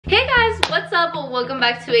up? Welcome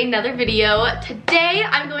back to another video. Today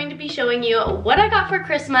I'm going to be showing you what I got for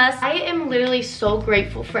Christmas. I am literally so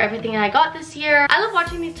grateful for everything I got this year. I love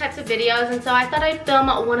watching these types of videos, and so I thought I'd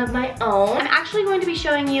film one of my own. I'm actually going to be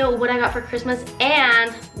showing you what I got for Christmas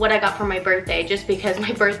and what I got for my birthday, just because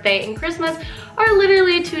my birthday and Christmas are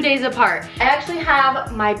literally 2 days apart. I actually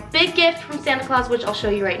have my big gift from Santa Claus, which I'll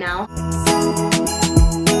show you right now.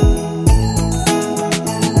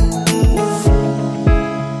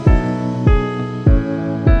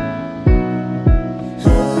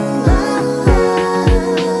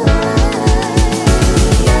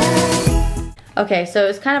 Okay, so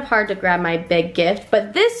it's kind of hard to grab my big gift,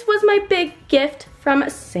 but this was my big gift from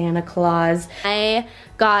Santa Claus. I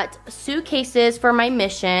got suitcases for my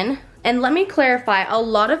mission. And let me clarify, a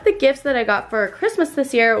lot of the gifts that I got for Christmas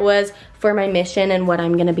this year was for my mission and what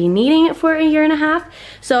I'm gonna be needing for a year and a half.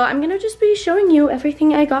 So I'm gonna just be showing you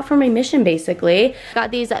everything I got for my mission, basically. Got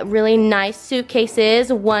these really nice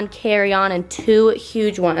suitcases, one carry-on and two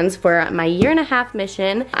huge ones for my year and a half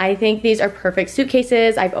mission. I think these are perfect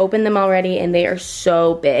suitcases. I've opened them already and they are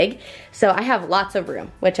so big. So I have lots of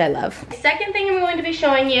room, which I love. The second thing I'm going to be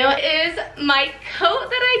showing you is my coat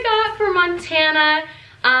that I got for Montana.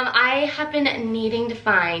 I have been needing to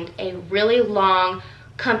find a really long,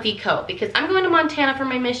 comfy coat because I'm going to Montana for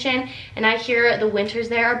my mission and I hear the winters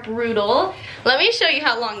there are brutal. Let me show you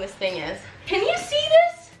how long this thing is. Can you see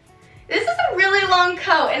this? This is a really long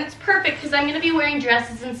coat and it's perfect because I'm going to be wearing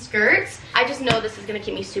dresses and skirts. I just know this is going to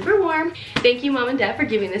keep me super warm. Thank you, Mom and Dad, for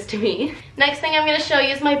giving this to me. Next thing I'm going to show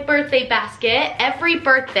you is my birthday basket. Every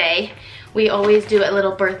birthday, we always do a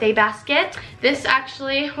little birthday basket. This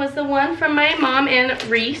actually was the one from my mom and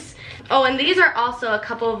Reese. Oh, and these are also a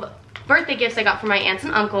couple of birthday gifts I got from my aunts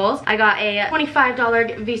and uncles. I got a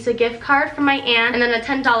 $25 Visa gift card from my aunt, and then a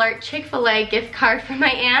 $10 Chick-fil-A gift card from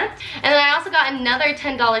my aunt. And then I also got another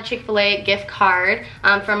 $10 Chick-fil-A gift card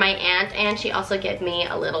from my aunt, and she also gave me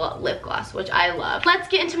a little lip gloss, which I love. Let's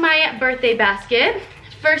get into my birthday basket.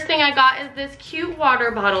 First thing I got is this cute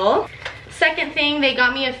water bottle. Second thing, they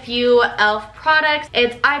got me a few e.l.f. products.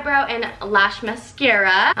 It's eyebrow and lash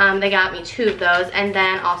mascara. They got me 2 of those, and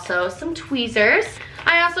then also some tweezers.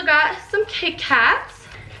 I also got some Kit Kats,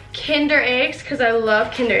 Kinder Eggs, because I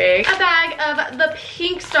love Kinder Eggs, a bag of the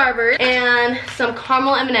pink Starburst, and some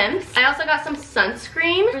caramel M&Ms. I also got some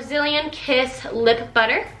sunscreen, Brazilian Kiss lip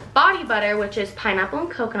butter, body butter, which is pineapple and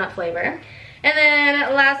coconut flavor. And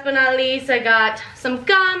then last but not least, I got some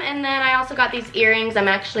gum, and then I also got these earrings. I'm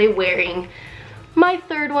actually wearing my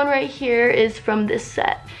third one right here is from this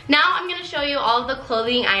set. Now I'm gonna show you all of the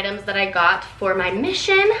clothing items that I got for my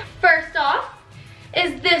mission. First off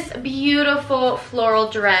is this beautiful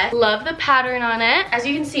floral dress. Love the pattern on it. As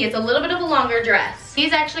you can see, it's a little bit of a longer dress.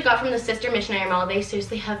 These I actually got from the Sister Missionary Mall. They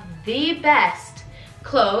seriously have the best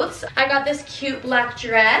clothes. I got this cute black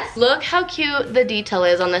dress. Look how cute the detail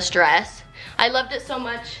is on this dress. I loved it so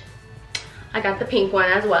much, I got the pink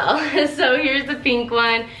one as well. So here's the pink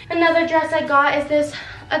one. Another dress I got is this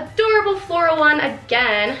adorable floral one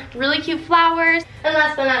again. Really cute flowers. And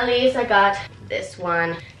last but not least, I got this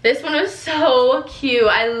one. This one was so cute.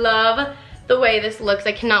 I love the way this looks.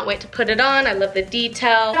 I cannot wait to put it on. I love the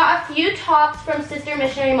detail. Got a few tops from Sister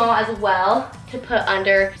Missionary Mall as well to put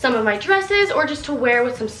under some of my dresses or just to wear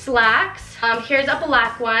with some slacks. Here's a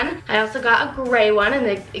black one. I also got a gray one in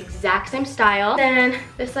the exact same style. Then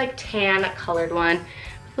this like tan colored one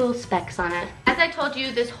with little specks on it. As I told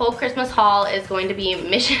you, this whole Christmas haul is going to be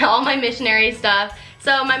all my missionary stuff.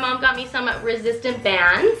 So my mom got me some resistant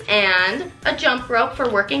bands and a jump rope for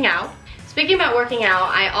working out. Speaking about working out,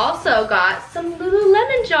 I also got some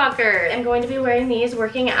Lululemon joggers. I'm going to be wearing these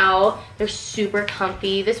working out. They're super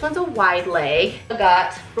comfy. This one's a wide leg. I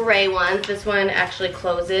got gray ones. This one actually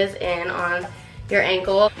closes in on your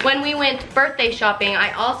ankle. When we went birthday shopping,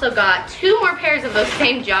 I also got 2 more pairs of those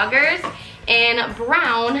same joggers in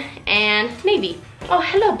brown and navy. Oh,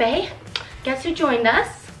 hello, bae. Guess who joined us?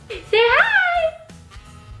 Say hi.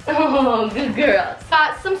 Oh, good girl.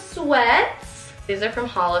 Got some sweats. These are from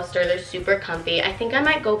Hollister. They're super comfy. I think I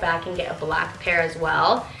might go back and get a black pair as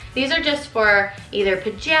well. These are just for either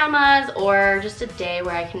pajamas or just a day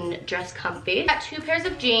where I can dress comfy. I got 2 pairs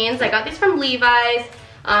of jeans. I got these from Levi's.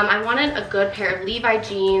 I wanted a good pair of Levi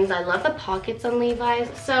jeans. I love the pockets on Levi's.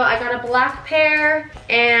 So I got a black pair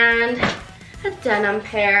and a denim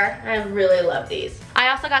pair. I really love these. I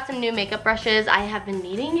also got some new makeup brushes. I have been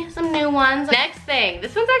needing some new ones. Next thing,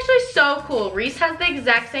 this one's actually so cool. Reese has the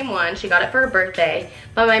exact same one. She got it for her birthday.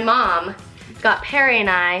 But my mom got Perry and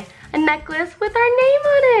I a necklace with our name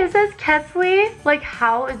on it. It says Kesley. Like,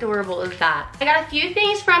 how adorable is that? I got a few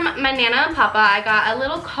things from my Nana and Papa. I got a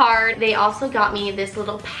little card. They also got me this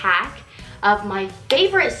little pack of my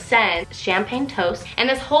favorite scent, Champagne Toast. And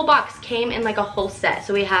this whole box came in like a whole set.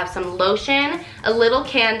 So we have some lotion, a little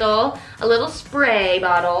candle, a little spray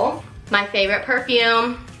bottle, my favorite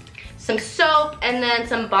perfume, some soap, and then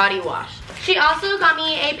some body wash. She also got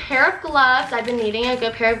me a pair of gloves. I've been needing a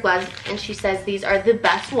good pair of gloves, and she says these are the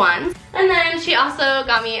best ones. And then she also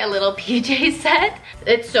got me a little PJ set.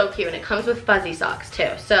 It's so cute, and it comes with fuzzy socks too.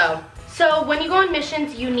 So when you go on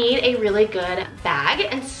missions, you need a really good bag.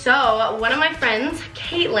 And so one of my friends,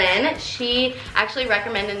 Caitlin, she actually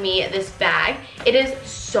recommended me this bag. It is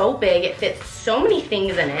so big, it fits so many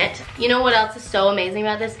things in it. You know what else is so amazing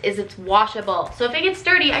about this is it's washable. So if it gets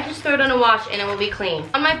dirty, I can just throw it in a wash and it will be clean.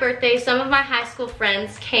 On my birthday, some of my high school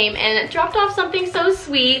friends came and dropped off something so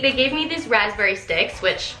sweet. They gave me these raspberry sticks,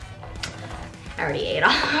 which I already ate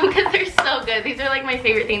all because they're so good. These are like my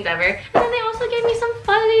favorite things ever. And then they also gave me some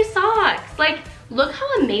fuzzy socks. Like, look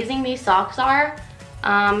how amazing these socks are.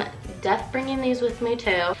 Def bringing these with me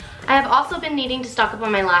too. I have also been needing to stock up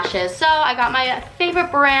on my lashes. So I got my favorite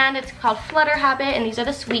brand. It's called Flutter Habit, and these are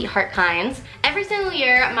the sweetheart kinds. Every single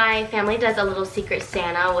year, my family does a little secret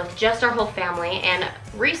Santa with just our whole family, and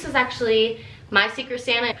Reese is actually my secret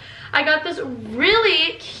Santa. I got this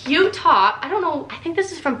really cute top. I don't know, I think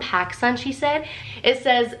this is from PacSun, she said. It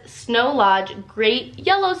says Snow Lodge, Great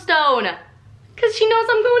Yellowstone. Cause she knows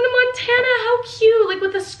I'm going to Montana, how cute, like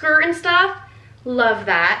with a skirt and stuff. Love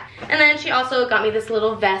that. And then she also got me this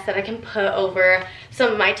little vest that I can put over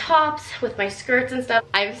some of my tops with my skirts and stuff.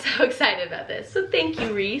 I'm so excited about this, so thank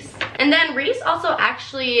you, Reese. And then Reese also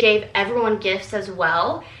actually gave everyone gifts as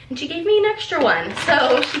well, and she gave me an extra one.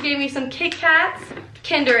 So she gave me some Kit Kats,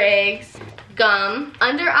 Kinder Eggs, gum,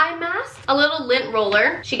 under eye mask, a little lint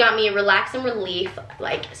roller. She got me a Relax and Relief,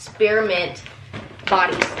 like spearmint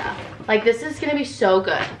body stuff. Like, this is gonna be so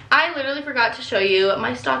good. I literally forgot to show you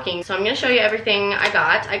my stocking, so I'm gonna show you everything I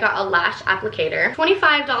got. I got a lash applicator,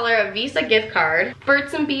 $25 Visa gift card,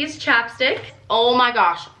 Birds and Bees chapstick. Oh my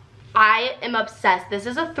gosh, I am obsessed. This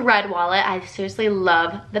is a thread wallet. I seriously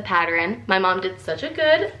love the pattern. My mom did such a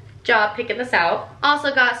good job picking this out.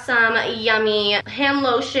 Also got some yummy hand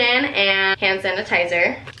lotion and hand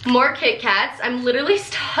sanitizer. More Kit Kats. I'm literally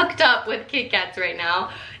stocked up with Kit Kats right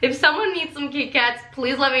now. If someone needs some Kit Kats,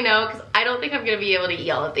 please let me know, because I don't think I'm gonna be able to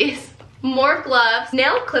eat all of these. More gloves,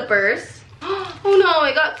 nail clippers. Oh no,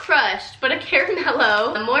 it got crushed, but a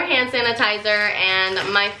caramello. More hand sanitizer,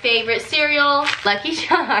 and my favorite cereal, Lucky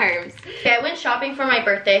Charms. Okay, I went shopping for my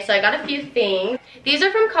birthday, so I got a few things. These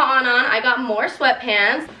are from Cotton On. I got more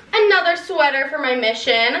sweatpants. Another sweater for my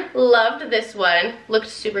mission. Loved this one. Looked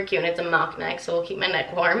super cute, and it's a mock neck, so we'll keep my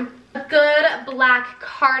neck warm. A good black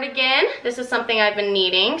cardigan. This is something I've been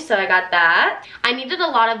needing, so I got that. I needed a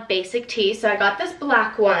lot of basic tees, so I got this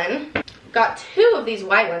black one. Got two of these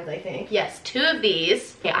white ones, I think. Yes, two of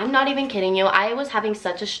these. Okay, I'm not even kidding you. I was having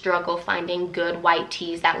such a struggle finding good white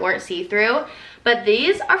tees that weren't see-through. But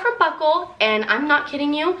these are from Buckle, and I'm not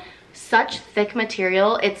kidding you. Such thick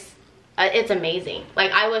material. It's amazing.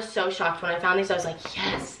 Like, I was so shocked when I found these. I was like,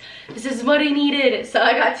 yes, this is what I needed. So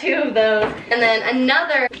I got two of those. And then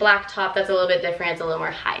another black top that's a little bit different. It's a little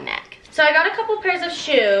more high neck. So I got a couple pairs of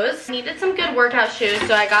shoes. Needed some good workout shoes,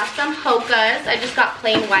 so I got some Hoka's. I just got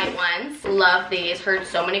plain white ones. Love these. Heard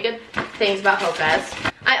so many good things about Hoka's.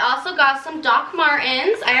 I also got some Doc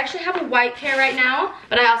Martens. I actually have a white pair right now,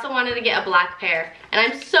 but I also wanted to get a black pair. And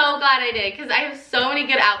I'm so glad I did, because I have so many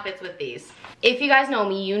good outfits with these. If you guys know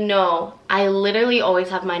me, you know I literally always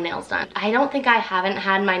have my nails done. I don't think I haven't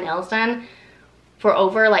had my nails done for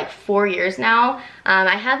over like 4 years now.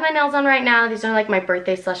 I have my nails on right now. These are like my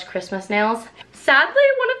birthday / Christmas nails. Sadly,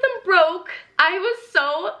 one of them broke. I was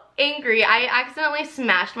so angry. I accidentally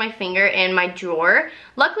smashed my finger in my drawer.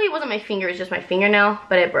 Luckily, it wasn't my finger, it was just my fingernail,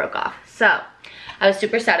 but it broke off. So I was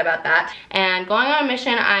super sad about that. And going on a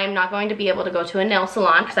mission, I'm not going to be able to go to a nail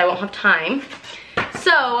salon because I won't have time.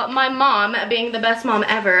 So my mom, being the best mom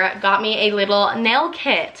ever, got me a little nail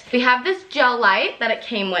kit. We have this gel light that it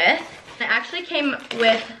came with. It actually came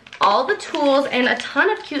with all the tools and a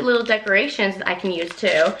ton of cute little decorations that I can use too.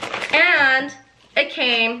 And it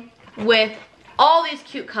came with all these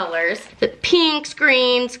cute colors. The pinks,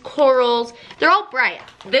 greens, corals, they're all bright.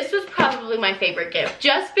 This was probably my favorite gift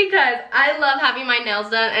just because I love having my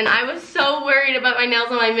nails done, and I was so worried about my nails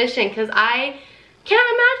on my mission because I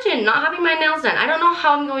can't imagine not having my nails done. I don't know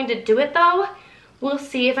how I'm going to do it though. We'll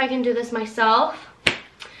see if I can do this myself.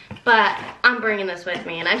 But I'm bringing this with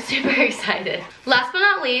me and I'm super excited. Last but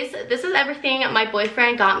not least, this is everything my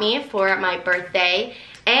boyfriend got me for my birthday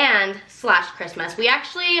and / Christmas. We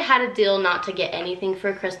actually had a deal not to get anything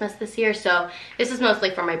for Christmas this year, so this is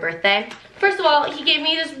mostly for my birthday. First of all, he gave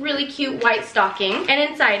me this really cute white stocking, and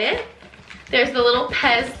inside it, There's the little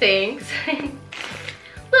Pez things.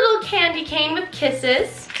 Little candy cane with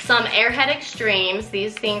kisses. Some Airhead Extremes.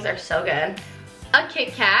 These things are so good. A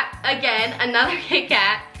Kit Kat. Again, another Kit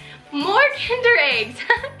Kat. More Kinder Eggs.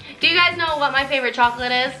 Do you guys know what my favorite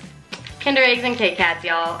chocolate is? Kinder Eggs and Kit Kats,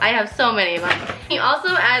 y'all. I have so many of them. He also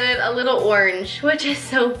added a little orange, which is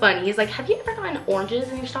so funny. He's like, have you ever gotten oranges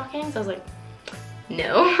in your stockings? I was like,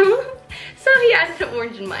 no. So he added an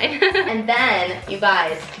orange in mine. And then, you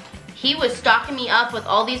guys, he was stocking me up with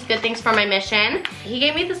all these good things for my mission. He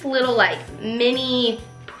gave me this little like mini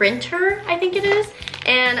printer, I think it is.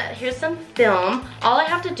 And here's some film. All I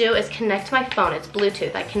have to do is connect my phone. It's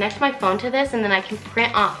Bluetooth. I connect my phone to this and then I can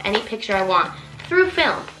print off any picture I want through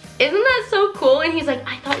film. Isn't that so cool? And he's like,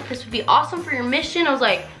 I thought this would be awesome for your mission. I was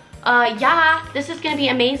like, yeah, this is gonna be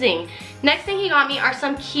amazing. Next thing he got me are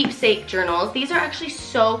some keepsake journals. These are actually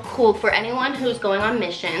so cool for anyone who's going on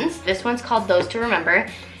missions. This one's called Those to Remember.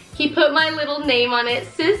 He put my little name on it,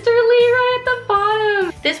 Sisterly, right at the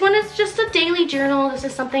bottom. This one is just a daily journal. This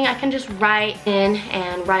is something I can just write in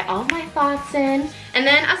and write all my thoughts in. And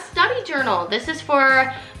then a study journal. This is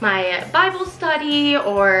for my Bible study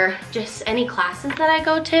or just any classes that I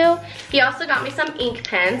go to. He also got me some ink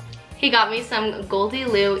pens. He got me some Goldie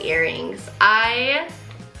Lou earrings. I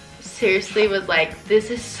seriously was like, this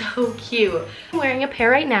is so cute. I'm wearing a pair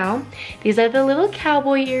right now. These are the little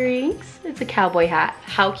cowboy earrings. It's a cowboy hat.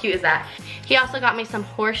 How cute is that? He also got me some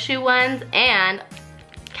horseshoe ones and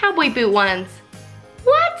cowboy boot ones.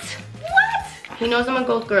 What? What? He knows I'm a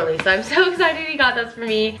gold girly, so I'm so excited he got those for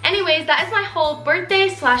me. Anyways, that is my whole birthday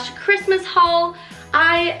 / Christmas haul.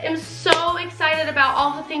 I am so excited about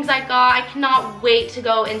all the things I got. I cannot wait to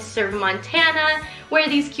go and serve Montana, wear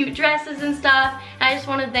these cute dresses and stuff. And I just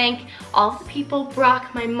want to thank all the people,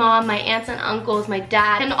 Brock, my mom, my aunts and uncles, my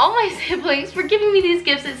dad, and all my siblings for giving me these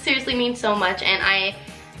gifts. It seriously means so much and I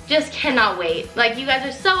just cannot wait. Like, you guys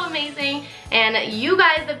are so amazing, and you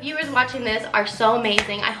guys, the viewers watching this, are so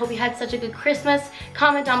amazing. I hope you had such a good Christmas.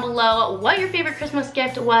 Comment down below what your favorite Christmas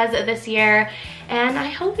gift was this year, and I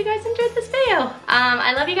hope you guys enjoyed this video.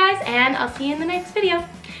 I love you guys, and I'll see you in the next video.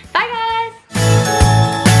 Bye, guys!